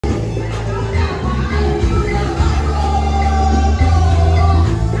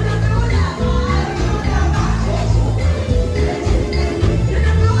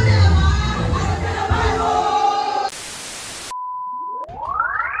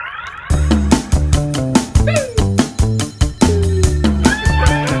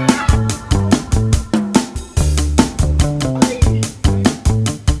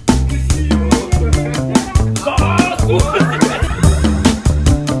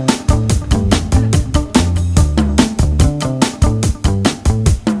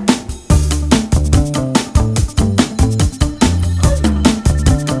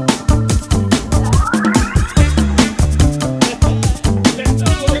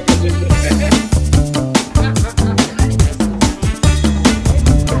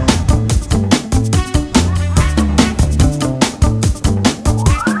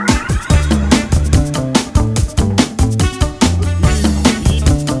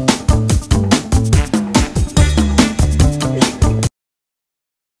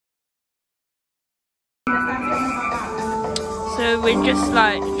just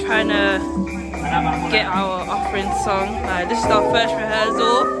like trying to get our offering song. Like this is our first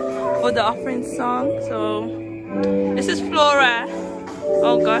rehearsal for the offering song. So this is Flora.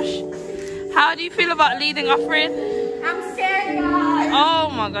 Oh gosh, how do you feel about leading offering? I'm scared, guys. Oh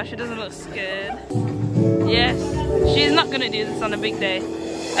my gosh, she doesn't look scared. Yes, she's not gonna do this on a big day.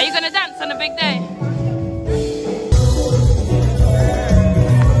 Are you gonna dance on a big day?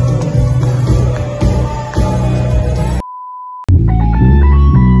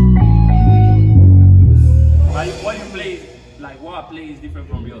 What you play, like what I play is different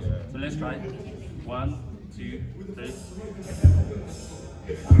from yours. So let's try. 1, 2, 3.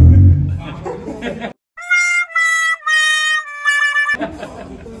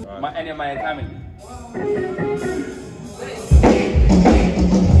 my timing.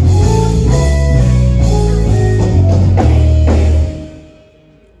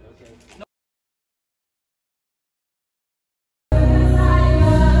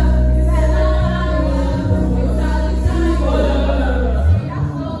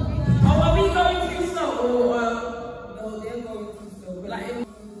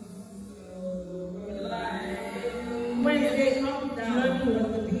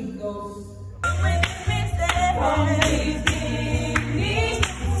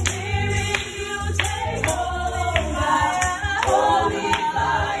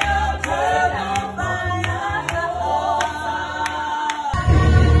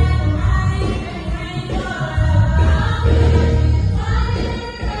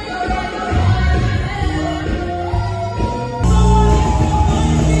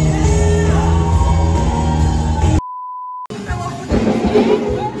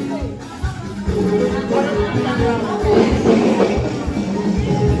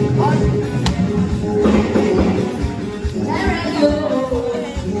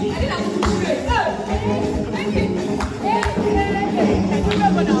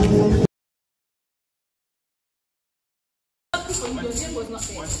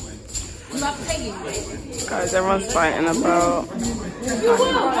 Guys, everyone's fighting about.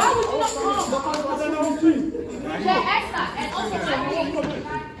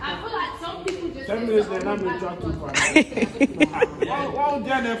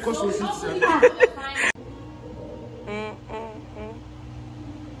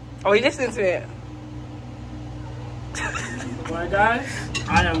 Oh, you listening to it? Well, guys,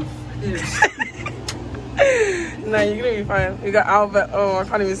 I am finished. Nah, you're gonna be fine. We got Albert. Oh, I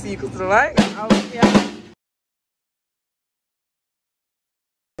can't even see you because of the light. Albert, yeah.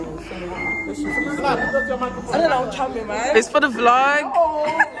 I don't know, chummy, man. It's for the vlog.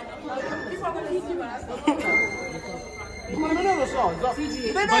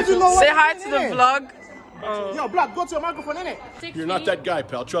 Say hi to the vlog. Yo, Black, go to your microphone, innit? You're not that guy,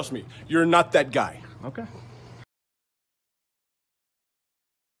 pal. Trust me. You're not that guy. Okay.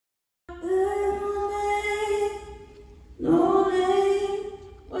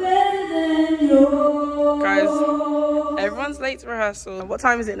 Guys, everyone's late to rehearsal. What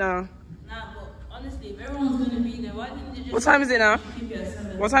time is it now? Nah, but honestly, if everyone's gonna be there, why didn't they just... What time is it now? keep it at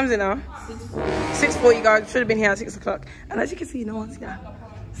 7? What time is it now? 6:40, guys. Should have been here at 6 o'clock. And as you can see, no one's here.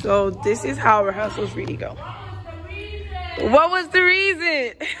 So this is how rehearsals really go. What was the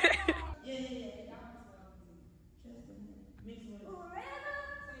reason?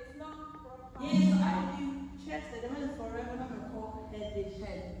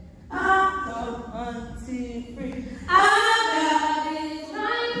 One, two, three.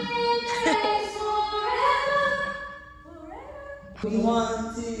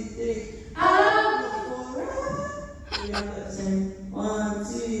 One,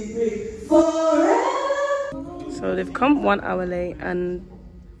 two, three. Forever. So they've come 1 hour late and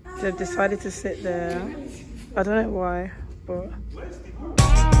they've decided to sit there. I don't know why, but.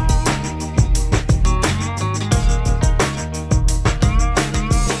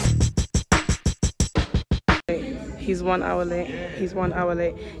 He's 1 hour late. He's 1 hour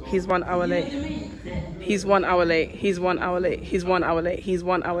late. He's 1 hour late. He's 1 hour late. He's 1 hour late. He's 1 hour late. He's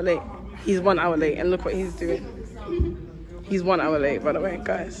 1 hour late. He's 1 hour late. And look what he's doing. He's 1 hour late, by the way,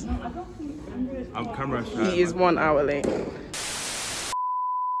 guys. I'm camera shy. He is 1 hour late. He's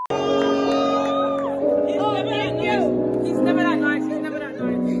never that nice. He's never that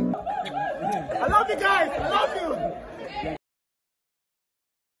nice. I love you guys. I love you.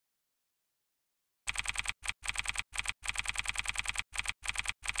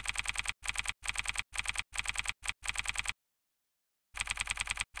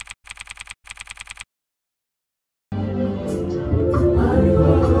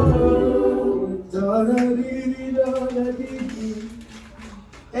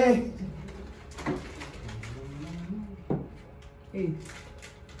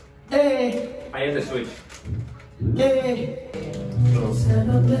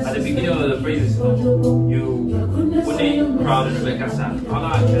 at the beginning of the phrases, you put a crowd in the back of sound. I'm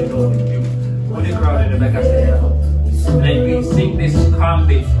not actually know you put a crowd in the back of sound. And then we sing this calm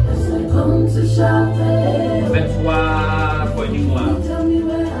bit. That's why for you and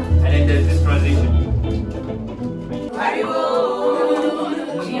then there's this transition.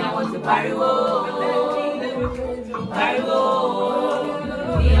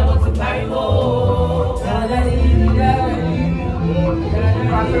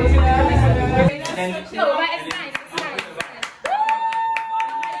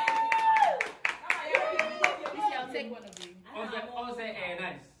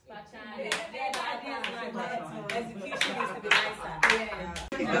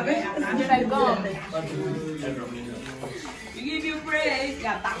 We give you praise.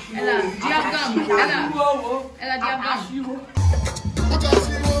 Ella, do you have gum? Ella, do you have gum?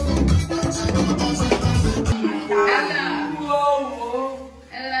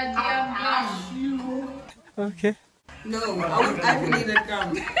 Ella, do you have gum? Okay. No, I can need a gum.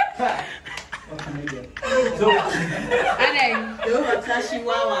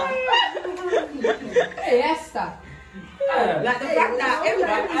 Hey, Esther. Like the fact that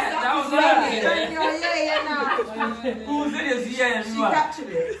everybody Who's in this here? she captured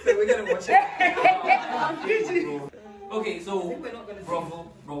it, so we're gonna watch it. Okay, so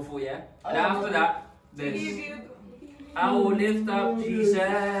Bravo, yeah. And after that, there's I will lift up Jesus. I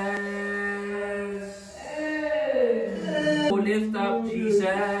will lift up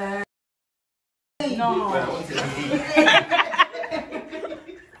Jesus. No.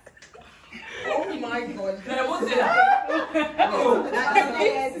 Oh my God. What's that?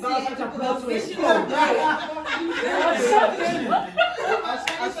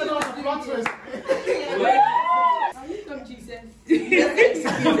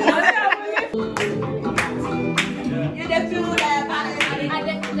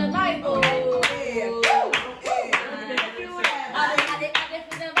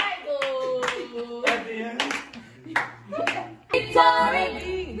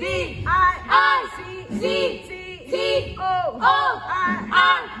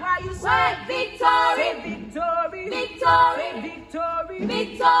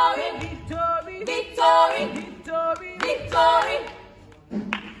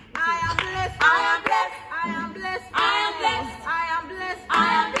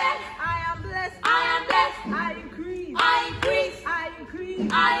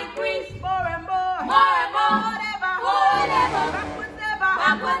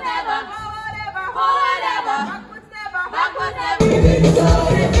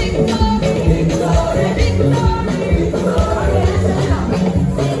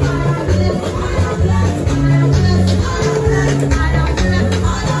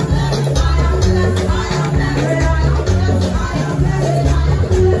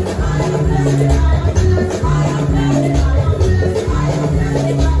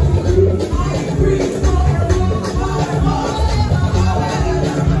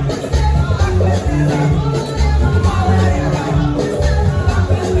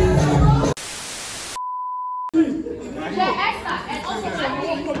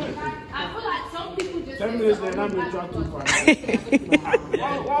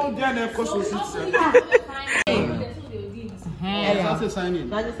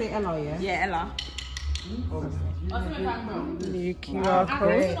 Yeah, Ella. New QR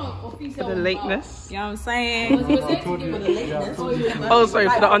code for the lateness. You know what I'm saying? For the lateness. Oh, sorry,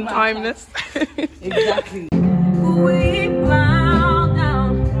 for the untimeness. Exactly. We bow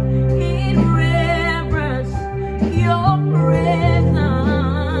down in reverence. Your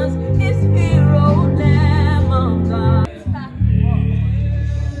presence is hero, Lamb of God.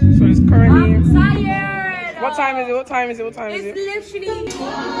 So it's currently. I'm tired. What time is it? What time is it? What time is it? It's literally.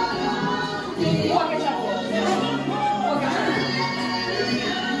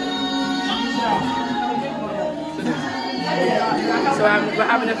 So we're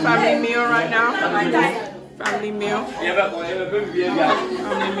having a family meal right now. Family meal. Family meal.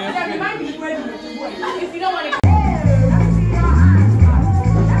 If you don't want to.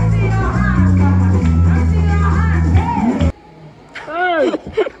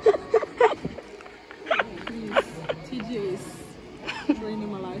 TGA is draining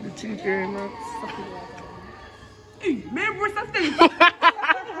my life. TGA, man. Hey, man, what's that thing?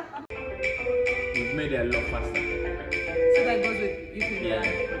 We've made it a lot faster. So that goes with YouTube. Yeah.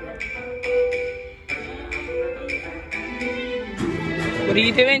 What are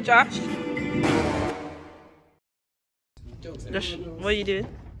you doing, Josh? Josh, what are you doing?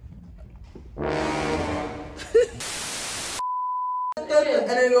 And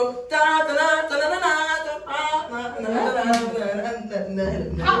then go da da da da da da da da da da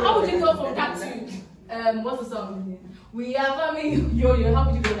How would you go from that to what's the song? We are coming yo yo. How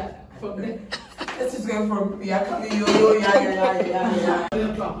would you go that from there? Let's just go from we are coming yo yo yeah.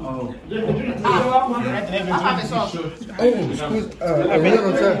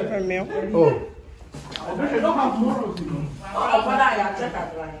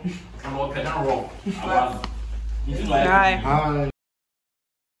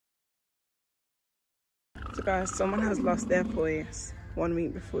 So guys, someone has lost their voice 1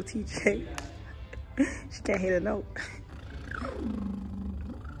 week before TGA. She can't hear the note.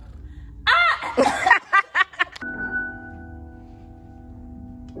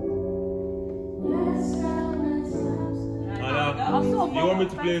 You want me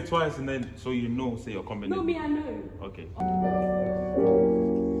to play it twice and then so you know, say your comment? No, me, I know. Okay.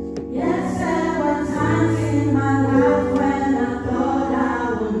 Yes, there were times in my life when I thought I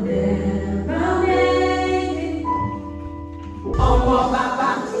would never make it. Oh, Baba.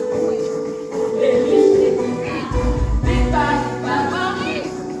 Big Baba.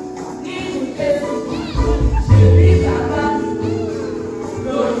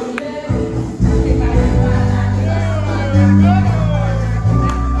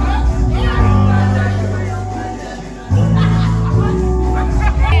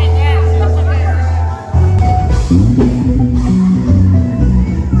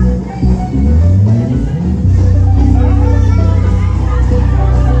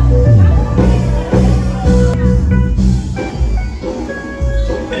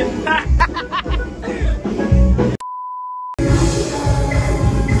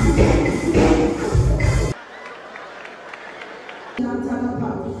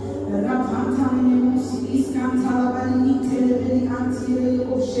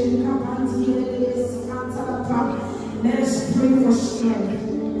 Let's pray for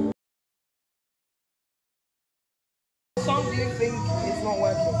strength. What song do you think is not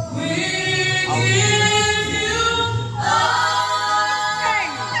working?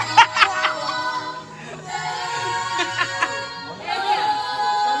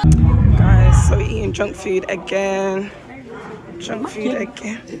 Guys, so we're eating junk food again. Junk food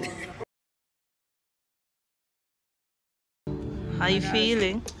again. How you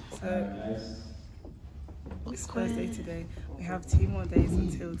feeling? So, it's Thursday today. We have 2 more days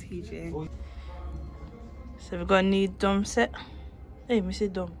until TGA. So we've got a new drum set. Hey, Mr.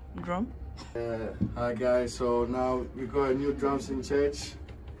 Drum. Hi guys, so now we got a new drums in church.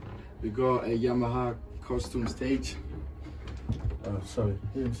 We got a Yamaha costume stage. Sorry,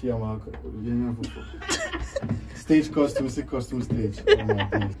 Yamaha stage costume stage. Oh my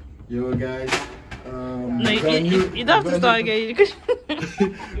days. Yo guys, No, you don't have to start again.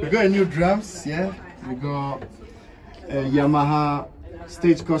 we got a new drums, yeah. We got a Yamaha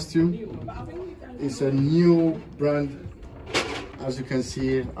stage costume. It's a new brand. As you can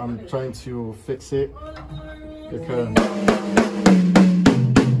see, I'm trying to fix it because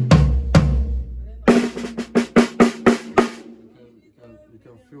you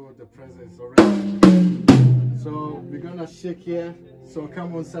can feel the presence already. So we're gonna shake here. So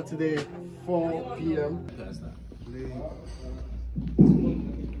come on Saturday, 4 p.m.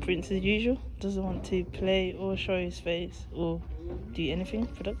 Prince as usual doesn't want to play or show his face or do anything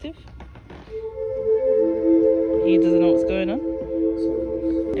productive. He doesn't know what's going on.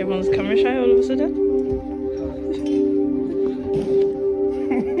 Everyone's camera shy all of a sudden.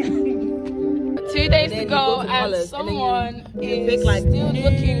 2 days to go and someone is still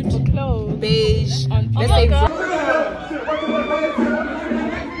looking for clothes. Beige. Oh my God.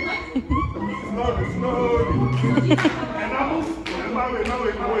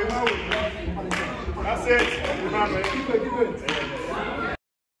 That's it.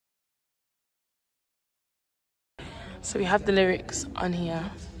 So we have the lyrics on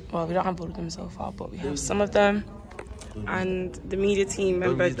here. Well, we don't have all of them so far, but we have some of them. And the media team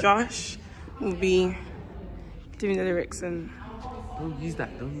member Josh will be doing the lyrics and... Don't use that.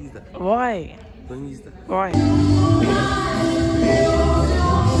 Why? Don't use that. Why?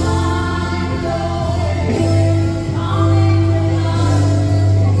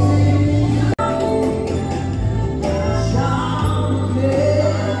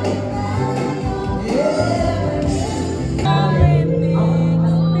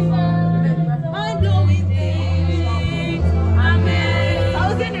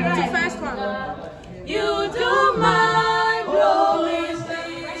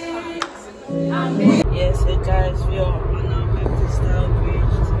 Yeah, so guys, we are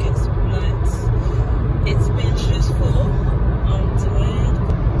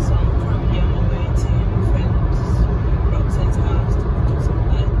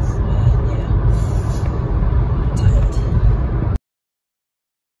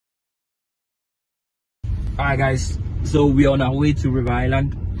Alright guys, so we are on our way to River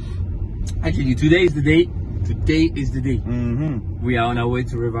Island. Actually, today is the day. We are on our way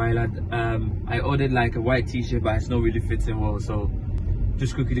to River Island. I ordered like a white t-shirt, but it's not really fitting well, so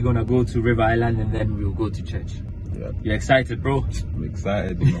just quickly gonna go to River Island and then we'll go to church. Yeah. You excited, bro? I'm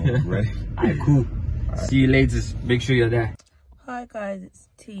excited, you know, ready. Alright, cool. See you later. Make sure you're there. Hi guys, it's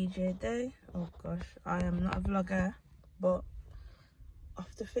TGA day. Oh gosh, I am not a vlogger, but I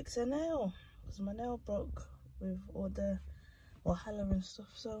have to fix a nail because my nail broke with all the wahala and stuff.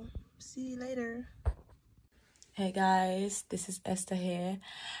 So see you later. Hey guys, this is Esther here.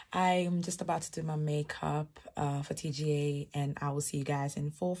 I'm just about to do my makeup for TGA, and I will see you guys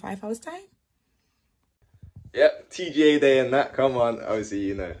in 4 or 5 hours time. Yep, TGA day and that. Come on, obviously,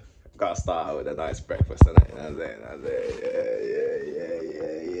 you know, gotta start out with a nice breakfast tonight. That's it.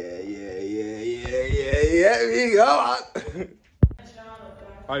 Yeah. Come on.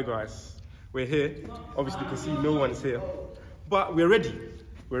 Hi guys, we're here. Obviously, you can see no one's here, but we're ready.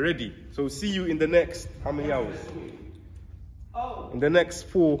 We're ready. So see you in the next how many hours? In the next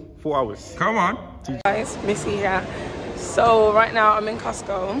four hours. Come on. Guys, Missy here. So right now I'm in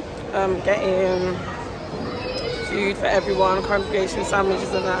Costco, getting food for everyone, congregation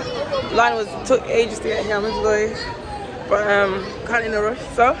sandwiches and that. The line took ages to get here, I'm enjoying, but kind of in a rush.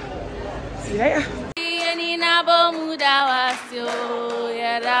 So see you later.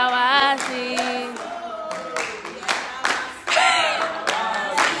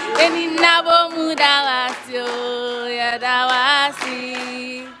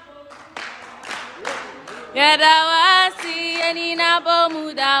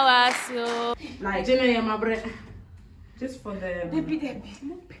 Like, just for the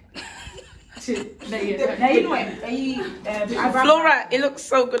Flora, it looks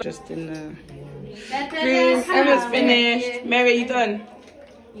so good. Just in the green. Emma's finished. Mary, you done?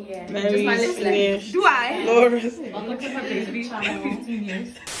 Yeah. Mary's finished. Do I? Laura's. 15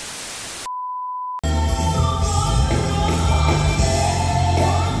 years.